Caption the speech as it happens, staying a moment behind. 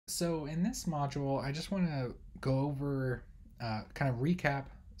So in this module, I just want to go over, kind of recap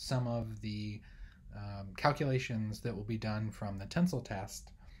some of the calculations that will be done from the tensile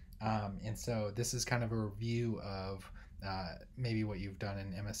test. And so this is kind of a review of maybe what you've done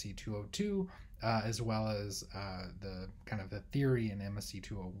in MSE 202, as well as the kind of the theory in MSE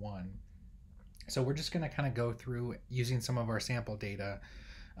 201. So we're just going to kind of go through using some of our sample data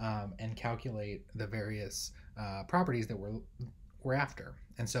and calculate the various properties that we're after.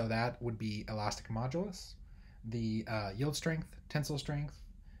 And so that would be elastic modulus, the yield strength, tensile strength,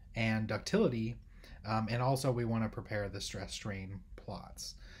 and ductility. And also we want to prepare the stress strain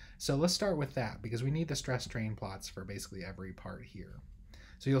plots. So let's start with that because we need the stress strain plots for basically every part here.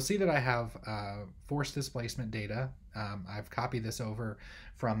 So you'll see that I have force displacement data. I've copied this over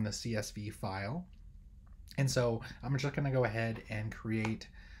from the CSV file. And so I'm just going to go ahead and create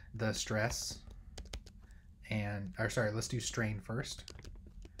the stress let's do strain first.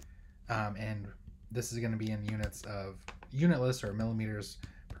 And this is going to be in units of unitless or millimeters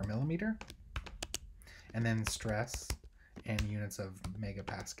per millimeter. And then stress in units of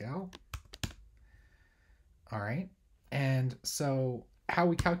megapascal. All right. And so how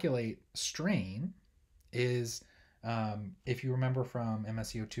we calculate strain is, if you remember from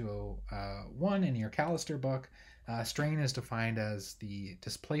MSE 201 in your Callister book, strain is defined as the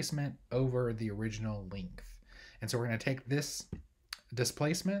displacement over the original length. And so we're going to take this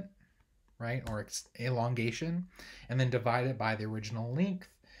displacement, right, or elongation, and then divide it by the original length.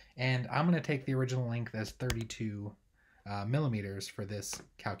 And I'm going to take the original length as 32 millimeters for this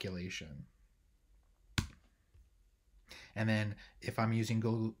calculation. And then if I'm using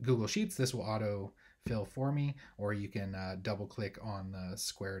Google Sheets, this will auto fill for me, or you can double click on the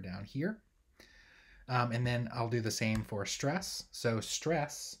square down here. And then I'll do the same for stress. So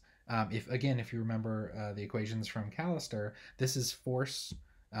stress, if you remember the equations from Callister, this is force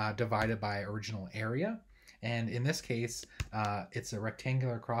divided by original area. And in this case, it's a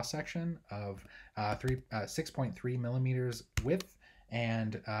rectangular cross section of 6.3 millimeters width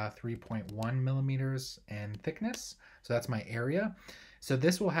and 3.1 millimeters in thickness. So that's my area. So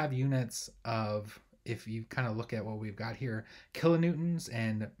this will have units of, if you kind of look at what we've got here, kilonewtons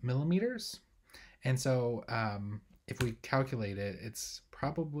and millimeters. And so if we calculate it, it's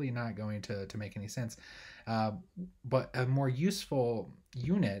probably not going to make any sense. But a more useful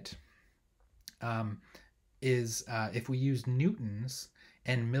unit is if we use newtons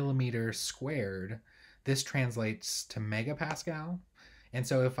and millimeters squared, this translates to megapascal. And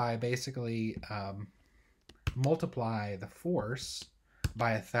so if I basically multiply the force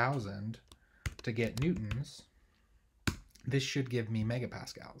by 1,000 to get newtons, this should give me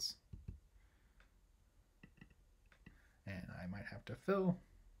megapascals. And I might have to fill.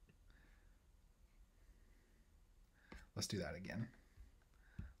 Let's do that again.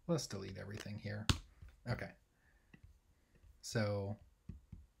 Let's delete everything here. Okay. So,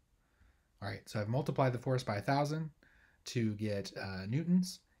 all right, so I've multiplied the force by 1,000 to get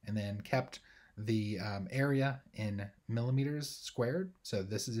newtons, and then kept the area in millimeters squared. So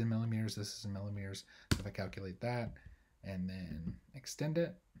this is in millimeters, this is in millimeters. So if I calculate that and then extend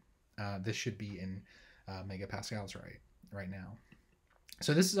it, this should be in megapascals right now.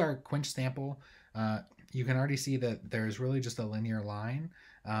 So this is our quench sample. You can already see that there's really just a linear line.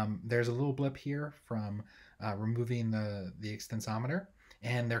 There's a little blip here from removing the extensometer,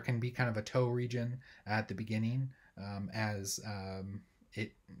 and there can be kind of a toe region at the beginning as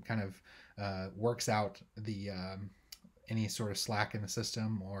it kind of works out the any sort of slack in the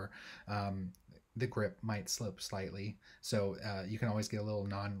system, or the grip might slip slightly. So you can always get a little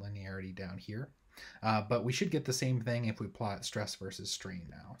non-linearity down here. But we should get the same thing if we plot stress versus strain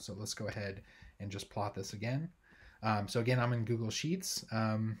now. So let's go ahead and just plot this again. So again, I'm in Google Sheets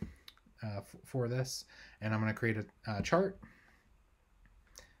for this, and I'm going to create a chart,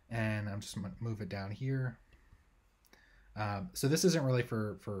 and I'm just going to move it down here. So this isn't really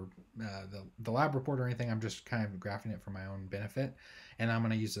for the lab report or anything. I'm just kind of graphing it for my own benefit, and I'm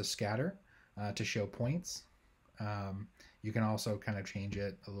going to use a scatter to show points. You can also kind of change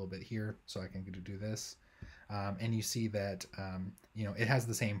it a little bit here, so I can do this. And you see that it has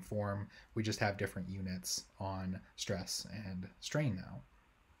the same form. We just have different units on stress and strain now.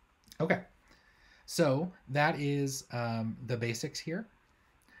 Okay, so that is the basics here.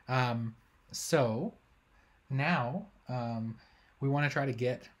 So now we want to try to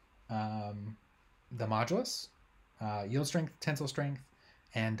get the modulus, yield strength, tensile strength,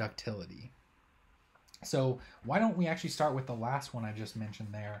 and ductility. So why don't we actually start with the last one I just mentioned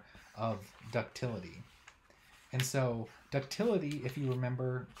there of ductility. And so ductility, if you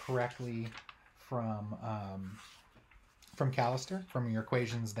remember correctly from from Callister, from your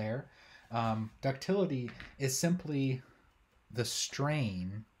equations there. Ductility is simply the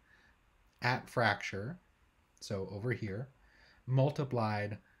strain at fracture, so over here,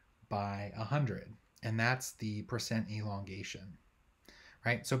 multiplied by 100, and that's the percent elongation,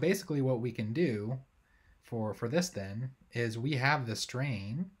 right? So basically what we can do for this then is we have the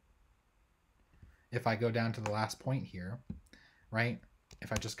strain. If I go down to the last point here, right?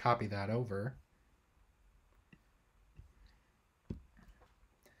 If I just copy that over,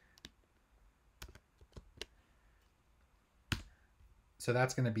 so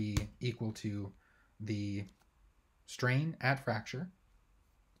that's going to be equal to the strain at fracture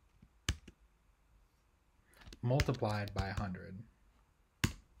multiplied by 100.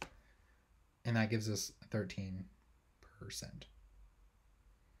 And that gives us 13%.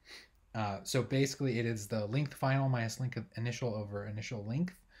 So basically it is the length final minus length initial over initial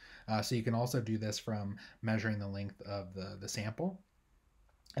length. So you can also do this from measuring the length of the sample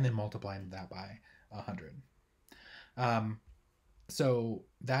and then multiplying that by 100. So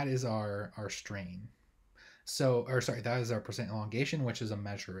that is our strain. So, or sorry, that is our percent elongation, which is a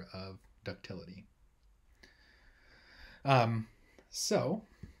measure of ductility. So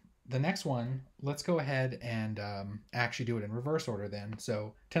the next one, let's go ahead and actually do it in reverse order then.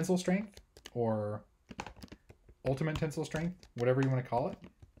 So tensile strength, or ultimate tensile strength, whatever you want to call it,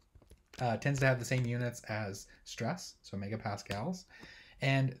 tends to have the same units as stress, so megapascals.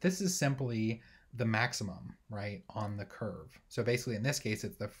 And this is simply the maximum, right, on the curve. So basically in this case,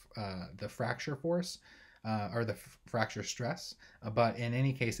 it's the fracture force, or the fracture stress, but in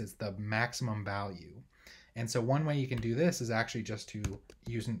any case, it's the maximum value. And so one way you can do this is actually just to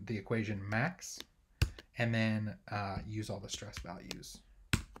use the equation max and then use all the stress values.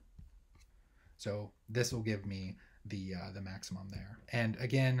 So this will give me the maximum there. And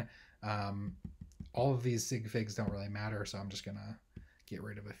again, all of these sig figs don't really matter, so I'm just gonna get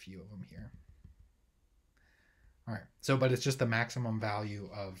rid of a few of them here. All right, so but it's just the maximum value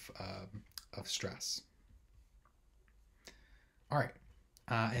of stress. All right,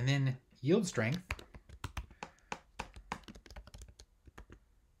 and then yield strength,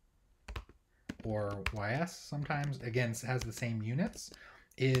 or YS sometimes, again, has the same units,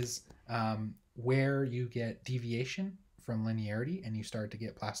 is where you get deviation from linearity and you start to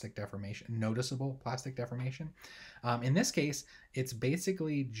get plastic deformation, noticeable plastic deformation. In this case, it's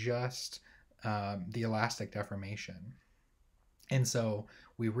basically just the elastic deformation. And so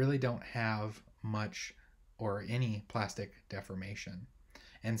we really don't have much or any plastic deformation.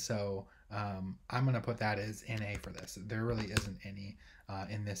 And so I'm going to put that as NA for this. There really isn't any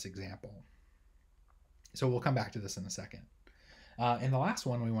in this example. So we'll come back to this in a second. And the last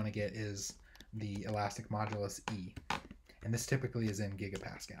one we want to get is the elastic modulus E. And this typically is in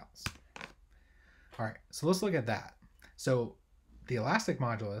gigapascals. All right, so let's look at that. So the elastic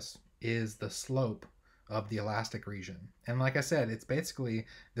modulus is the slope of the elastic region. And like I said, it's basically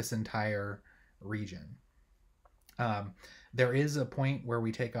this entire region. There is a point where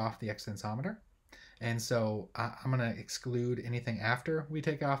we take off the extensometer. And so I'm going to exclude anything after we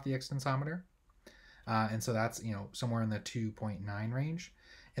take off the extensometer. And so that's, somewhere in the 2.9 range.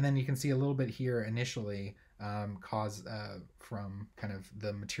 And then you can see a little bit here initially caused from kind of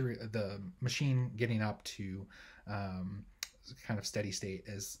the machine getting up to kind of steady state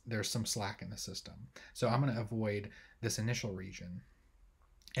as there's some slack in the system. So I'm going to avoid this initial region.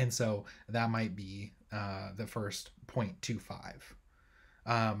 And so that might be the first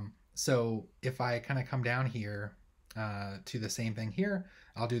 0.25. So if I kind of come down here to the same thing here,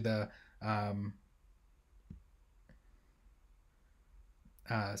 I'll do the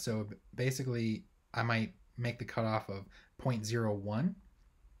so basically I might make the cutoff of 0.01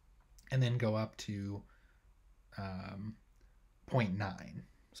 and then go up to 0.9.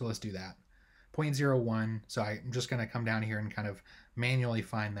 So let's do that. 0.01. So I'm just going to come down here and kind of manually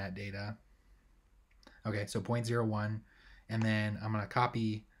find that data. Okay, so 0.01, and then I'm going to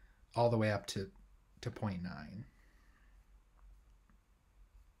copy all the way up to 0.9.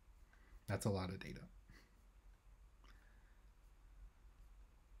 That's a lot of data.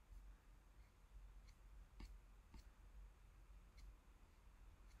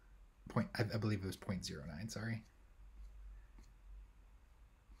 I believe it was 0.09, sorry.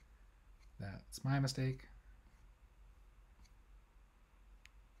 That's my mistake.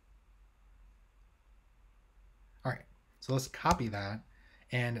 All right, so let's copy that,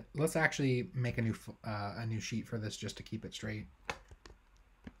 and let's actually make a new sheet for this just to keep it straight.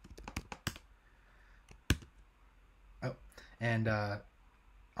 Oh, and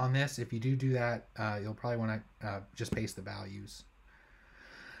on this, if you do that, you'll probably want to just paste the values.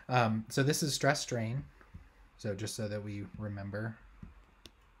 So this is stress strain. So just so that we remember,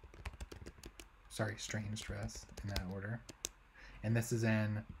 sorry, strain stress in that order. And this is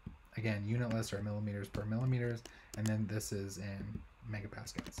in, again, unitless or millimeters per millimeters, and then this is in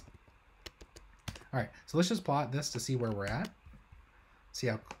megapascals. All right, so let's just plot this to see where we're at. See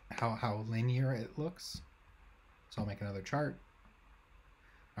how linear it looks. So I'll make another chart.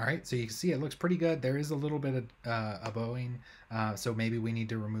 All right, so you can see it looks pretty good. There is a little bit of a bowing, so maybe we need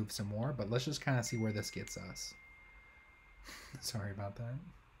to remove some more, but let's just kind of see where this gets us. Sorry about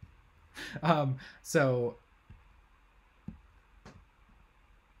that. So,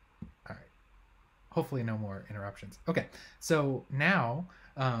 all right, hopefully no more interruptions. Okay, so now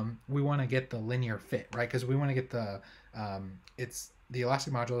we want to get the linear fit, right? Because we want to get the, the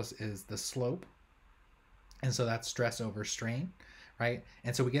elastic modulus is the slope, and so that's stress over strain, right?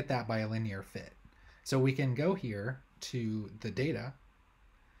 And so we get that by a linear fit. So we can go here to the data,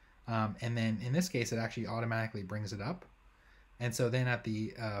 and then in this case, it actually automatically brings it up. And so then at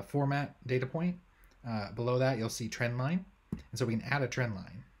the format data point, below that, you'll see trend line. And so we can add a trend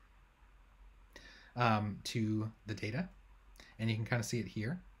line to the data. And you can kind of see it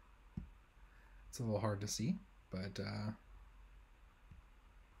here. It's a little hard to see, but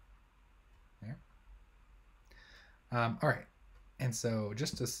there. All right. And so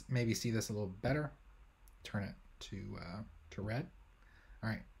just to maybe see this a little better, turn it to red. All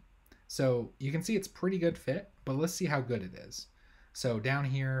right. So you can see it's pretty good fit, but let's see how good it is. So down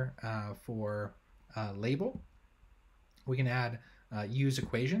here for label, we can add use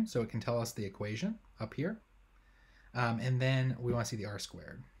equation, so it can tell us the equation up here. And then we want to see the R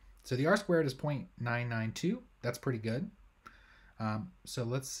squared. So the R squared is 0.992. That's pretty good. So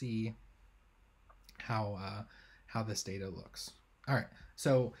let's see how this data looks. All right,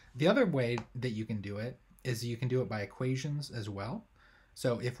 so the other way that you can do it is you can do it by equations as well.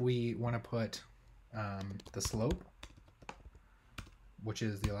 So if we want to put the slope, which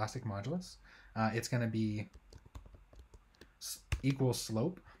is the elastic modulus, it's going to be equals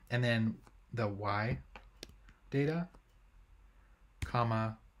slope, and then the y data,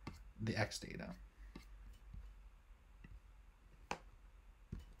 comma, the x data.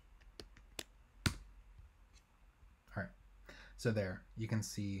 All right, so there you can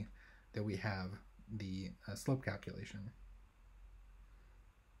see that we have the slope calculation.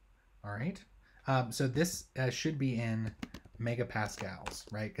 All right, so this should be in megapascals,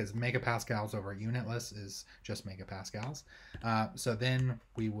 right? Because megapascals over unitless is just megapascals. So then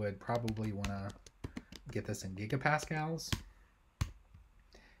we would probably want to get this in gigapascals.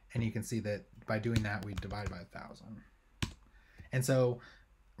 And you can see that by doing that, we divide by 1,000. And so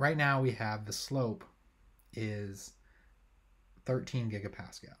right now we have the slope is 13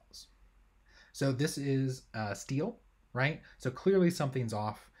 gigapascals. So this is steel, right? So clearly something's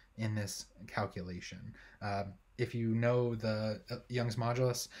off in this calculation. If you know the Young's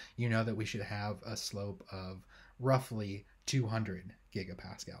modulus, you know that we should have a slope of roughly 200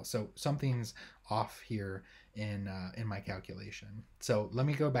 gigapascals. So something's off here in my calculation. So let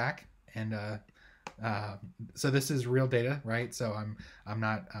me go back and so this is real data, right? So I'm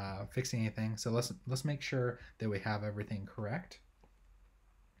not fixing anything. So let's make sure that we have everything correct.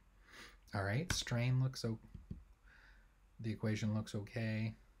 All right, strain looks okay. The equation looks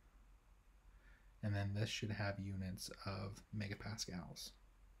okay. And then this should have units of megapascals.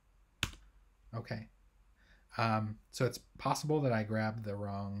 Okay. So it's possible that I grabbed the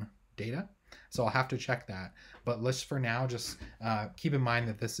wrong data. So I'll have to check that. But let's for now just keep in mind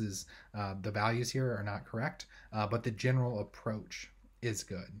that this is the values here are not correct, but the general approach is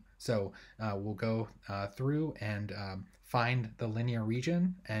good. So we'll go through and find the linear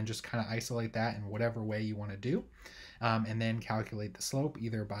region and just kind of isolate that in whatever way you want to do, and then calculate the slope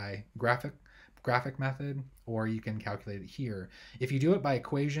either by graphic method, or you can calculate it here. If you do it by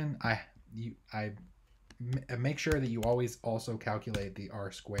equation, I make sure that you always also calculate the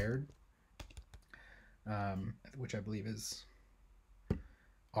R squared, which I believe is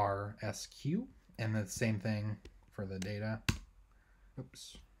RSQ, and the same thing for the data.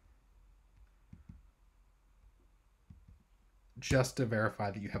 Oops. Just to verify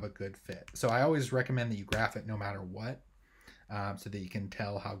that you have a good fit. So I always recommend that you graph it no matter what, so that you can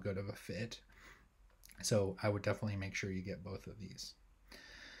tell how good of a fit. So I would definitely make sure you get both of these.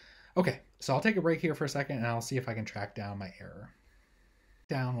 Okay, so I'll take a break here for a second and I'll see if I can track down my error.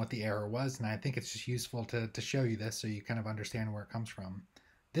 Down what the error was, and I think it's just useful to show you this so you kind of understand where it comes from.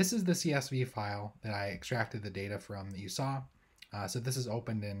 This is the CSV file that I extracted the data from that you saw. So this is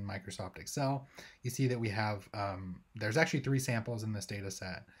opened in Microsoft Excel. You see that we have, there's actually 3 samples in this data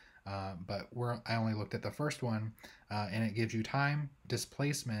set, but I only looked at the first one, and it gives you time,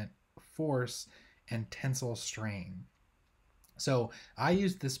 displacement, force, and tensile strain. So I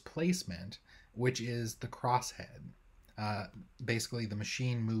use displacement, which is the crosshead, basically the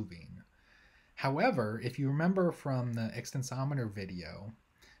machine moving. However, if you remember from the extensometer video,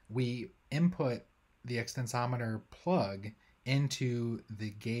 we input the extensometer plug into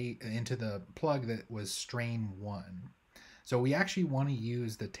the plug that was strain 1. So we actually want to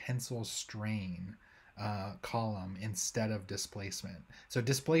use the tensile strain column instead of displacement. So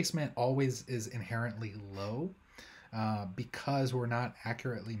displacement always is inherently low because we're not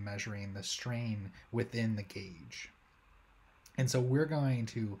accurately measuring the strain within the gauge. And so we're going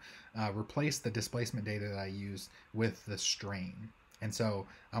to replace the displacement data that I used with the strain. And so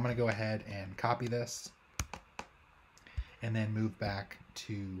I'm going to go ahead and copy this and then move back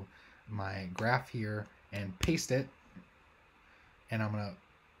to my graph here and paste it. And I'm going to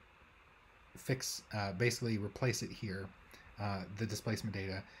fix, basically replace it here, the displacement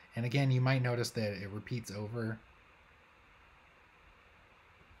data. And again, you might notice that it repeats over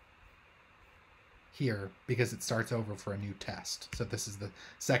here because it starts over for a new test. So this is the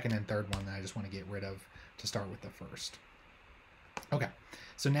second and third one that I just want to get rid of to start with the first. Okay,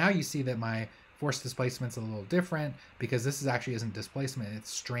 so now you see that my force displacement's a little different because this actually isn't displacement,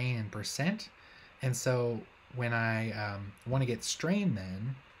 it's strain in percent. And so when I want to get strain,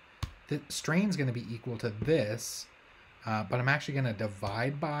 then the strain's going to be equal to this, but I'm actually going to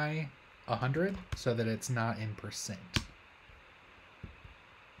divide by 100 so that it's not in percent.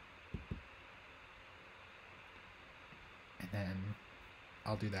 And then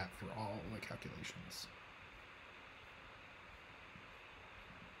I'll do that for all the calculations.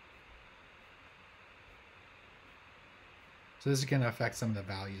 So this is going to affect some of the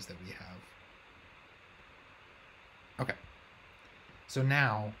values that we have. Okay. So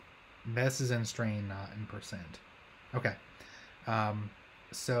now this is in strain, not in percent. Okay.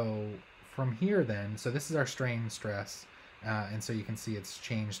 So from here then, so this is our strain stress. And so you can see it's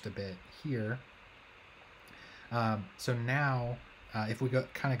changed a bit here. So now if we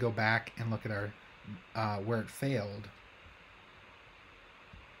kind of go back and look at our where it failed.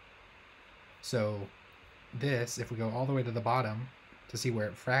 So this, if we go all the way to the bottom to see where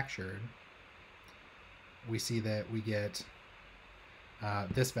it fractured, we see that we get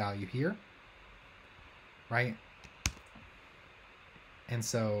this value here, right? And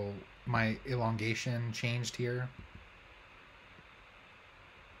so my elongation changed here.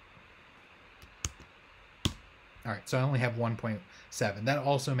 All right, so I only have 1.7. That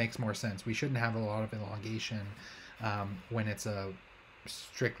also makes more sense. We shouldn't have a lot of elongation when it's a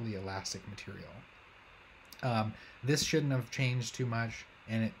strictly elastic material. This shouldn't have changed too much,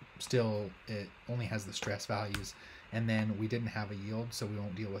 and it only has the stress values. And then we didn't have a yield, so we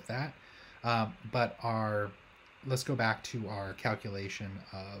won't deal with that. But let's go back to our calculation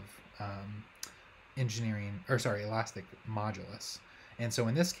of elastic modulus. And so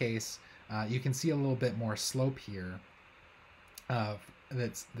in this case, you can see a little bit more slope here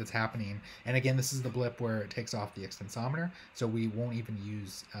that's happening. And again, this is the blip where it takes off the extensometer, so we won't even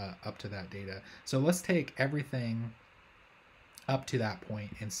use up to that data. So let's take everything up to that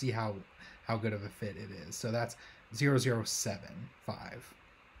point and see how good of a fit it is. So that's 0.075.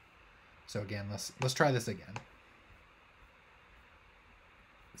 So again, let's try this again.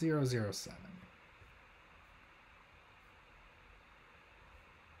 0.07.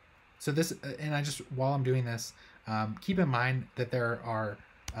 So this, and while I'm doing this, keep in mind that there are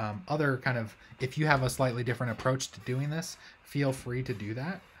other kind of, if you have a slightly different approach to doing this, feel free to do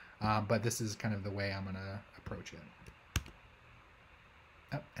that. But this is kind of the way I'm going to approach it.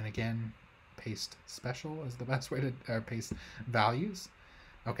 Oh, and again, paste special is the best way to paste values.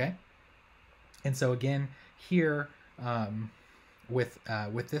 Okay. And so again, here with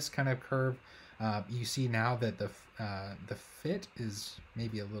this kind of curve, you see now that the fit is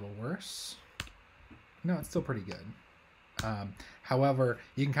maybe a little worse. No, it's still pretty good. However,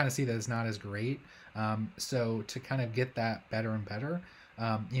 you can kind of see that it's not as great. So to kind of get that better and better,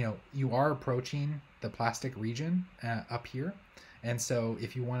 you are approaching the plastic region up here. And so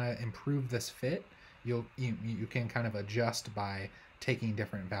if you want to improve this fit, you can kind of adjust by taking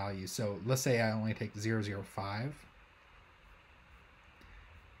different values. So let's say I only take 0.005.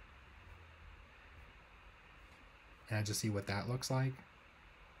 And I just see what that looks like.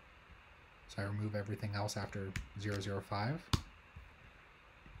 So I remove everything else after 0.005.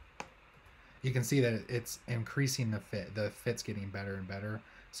 You can see that it's increasing the fit. The fit's getting better and better.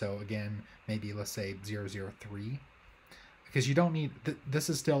 So again, maybe let's say 0.003. Because you don't need, this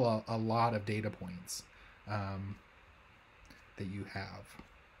is still a lot of data points that you have.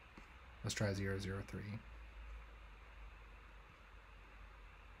 Let's try 0.003.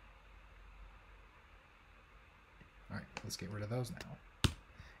 All right, let's get rid of those now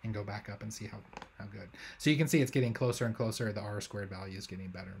and go back up and see how good. So you can see it's getting closer and closer. The R squared value is getting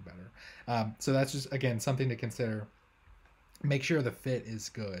better and better. So that's just, again, something to consider. Make sure the fit is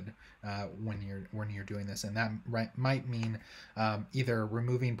good when you're doing this, and that might mean either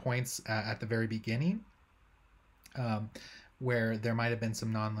removing points at the very beginning, where there might have been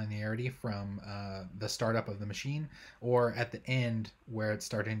some nonlinearity from the startup of the machine, or at the end where it's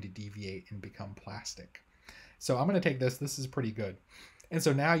starting to deviate and become plastic. So I'm going to take this. This is pretty good. And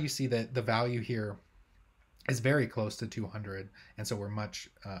so now you see that the value here is very close to 200, and so we're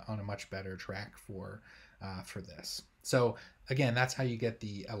on a much better track for this. So again, that's how you get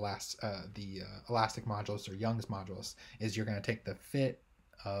the elastic modulus, or Young's modulus, is you're going to take the fit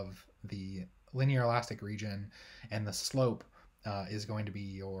of the linear elastic region, and the slope is going to be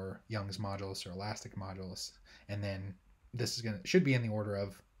your Young's modulus or elastic modulus, and then this should be in the order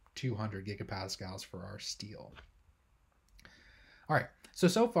of 200 gigapascals for our steel. All right,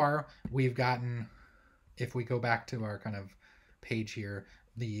 so far we've gotten, if we go back to our kind of page here,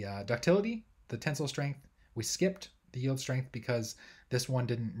 the ductility, the tensile strength. We skipped the yield strength because this one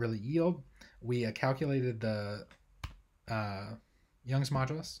didn't really yield. We calculated the Young's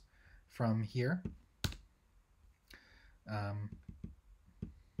modulus from here.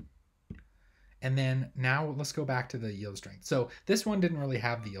 And then now let's go back to the yield strength. So this one didn't really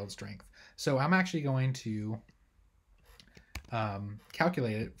have the yield strength. So I'm actually going to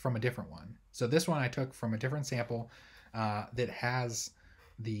calculate it from a different one. So this one I took from a different sample that has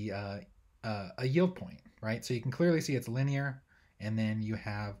the a yield point, right? So you can clearly see it's linear, and then you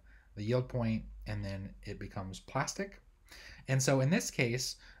have the yield point, and then it becomes plastic. And so in this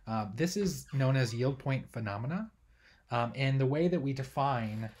case, this is known as yield point phenomena. And the way that we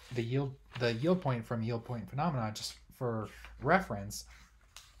define the yield point from yield point phenomena, just for reference,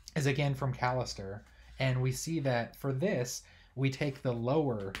 is again from Callister. And we see that for this, we take the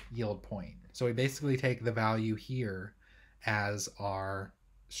lower yield point. So we basically take the value here as our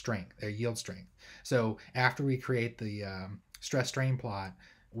strength, their yield strength. So after we create the stress strain plot,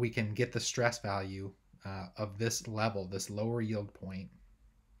 we can get the stress value of this level, this lower yield point,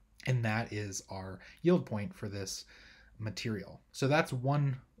 and that is our yield point for this material. So that's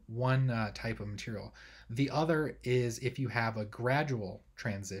one type of material. The other is if you have a gradual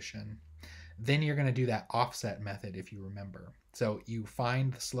transition, then you're going to do that offset method, if you remember. So you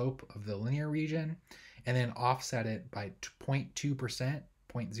find the slope of the linear region and then offset it by 0.2%,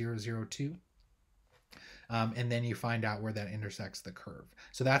 0.002. And then you find out where that intersects the curve.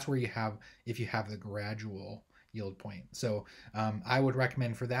 So that's where you have, if you have the gradual yield point. So I would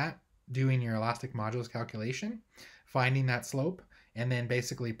recommend for that, doing your elastic modulus calculation, finding that slope, and then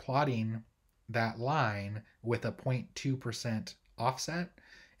basically plotting that line with a 0.2% offset,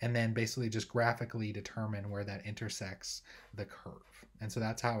 and then basically just graphically determine where that intersects the curve. And so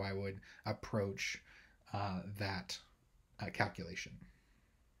that's how I would approach that calculation.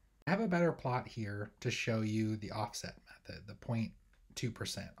 I have a better plot here to show you the offset method, the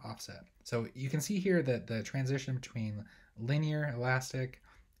 0.2% offset. So you can see here that the transition between linear elastic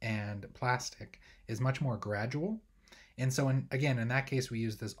and plastic is much more gradual. And so again, in that case, we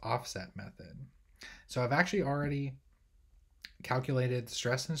use this offset method. So I've actually already calculated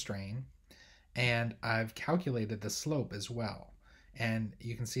stress and strain, and I've calculated the slope as well. And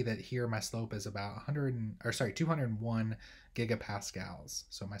you can see that here my slope is about 201 gigapascals.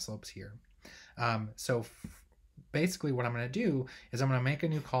 So my slope's here. So basically what I'm going to do is I'm going to make a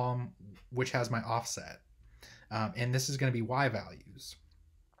new column which has my offset. And this is going to be y values.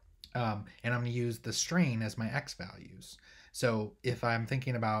 And I'm going to use the strain as my x values. So if I'm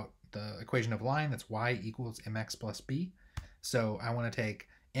thinking about the equation of line, that's y equals mx plus b. So I want to take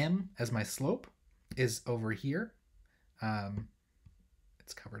m as my slope is over here.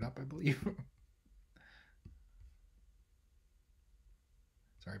 It's covered up, I believe.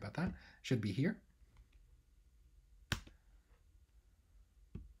 Sorry about that. Should be here.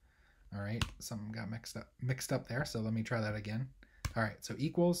 All right, something got mixed up there. So let me try that again. All right, so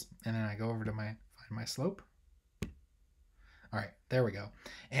equals, and then I go over to find my slope. All right, there we go.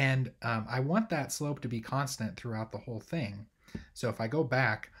 And I want that slope to be constant throughout the whole thing. So if I go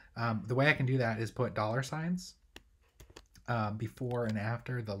back, the way I can do that is put dollar signs before and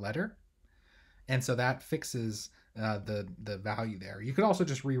after the letter. And so that fixes the value there. You could also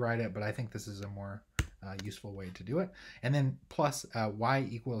just rewrite it, but I think this is a more useful way to do it. And then plus y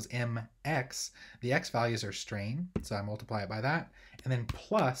equals mx. The x values are strain, so I multiply it by that. And then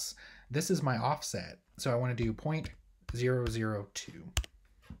plus, this is my offset. So I want to do 0.002.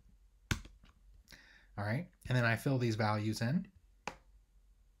 All right, and then I fill these values in.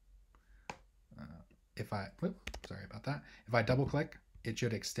 if I, sorry about that. If I double click, it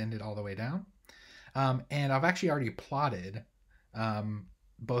should extend it all the way down. And I've actually already plotted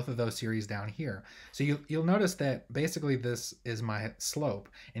both of those series down here. So you'll notice that basically this is my slope,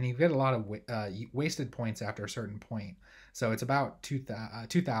 and you get a lot of wasted points after a certain point. So it's about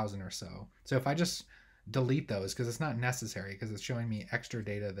 2,000 or so. So if I just delete those, because it's not necessary, because it's showing me extra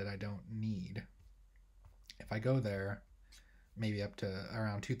data that I don't need. If I go there, maybe up to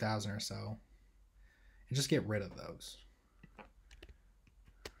around 2,000 or so, and just get rid of those.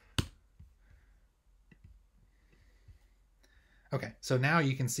 Okay, so now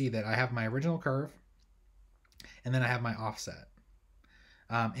you can see that I have my original curve, and then I have my offset.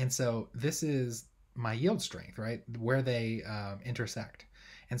 And so this is my yield strength, right, where they intersect.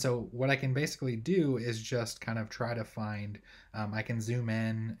 And so what I can basically do is just kind of try to find, I can zoom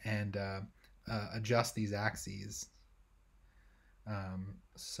in and adjust these axes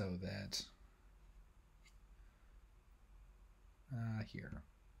so that here,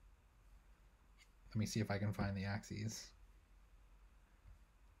 let me see if I can find the axes.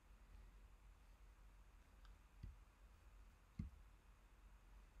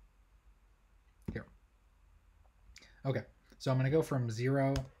 Here. Okay, so I'm going to go from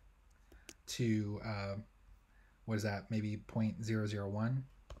 0 to, what is that, maybe 0.001.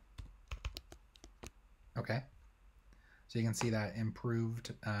 Okay, so you can see that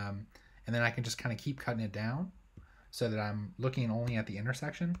improved, and then I can just kind of keep cutting it down so that I'm looking only at the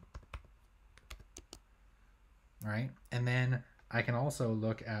intersection. All right, and then I can also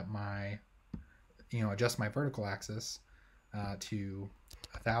look at my, adjust my vertical axis to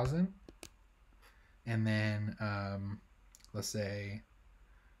 1,000, and then let's say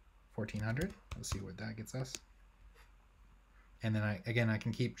 1,400. Let's see what that gets us. And then I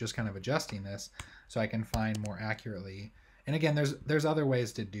can keep just kind of adjusting this so I can find more accurately. And again, there's other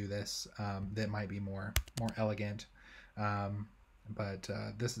ways to do this that might be more elegant, but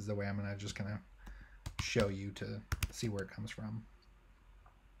this is the way I'm gonna just kind of show you to see where it comes from.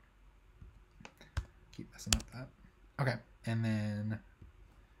 Keep messing up that. Okay, and then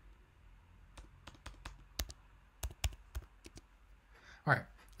all right,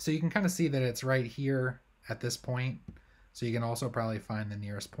 so you can kind of see that it's right here at this point. So you can also probably find the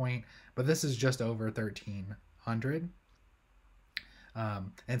nearest point, but this is just over 1,300.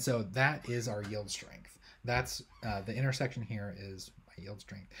 And so that is our yield strength. That's the intersection here is my yield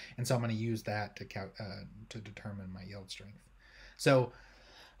strength. And so I'm going to use that to determine my yield strength. So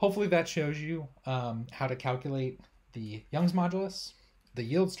hopefully that shows you how to calculate the Young's modulus, the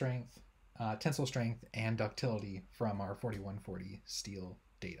yield strength, tensile strength, and ductility from our 4140 steel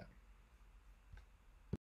data.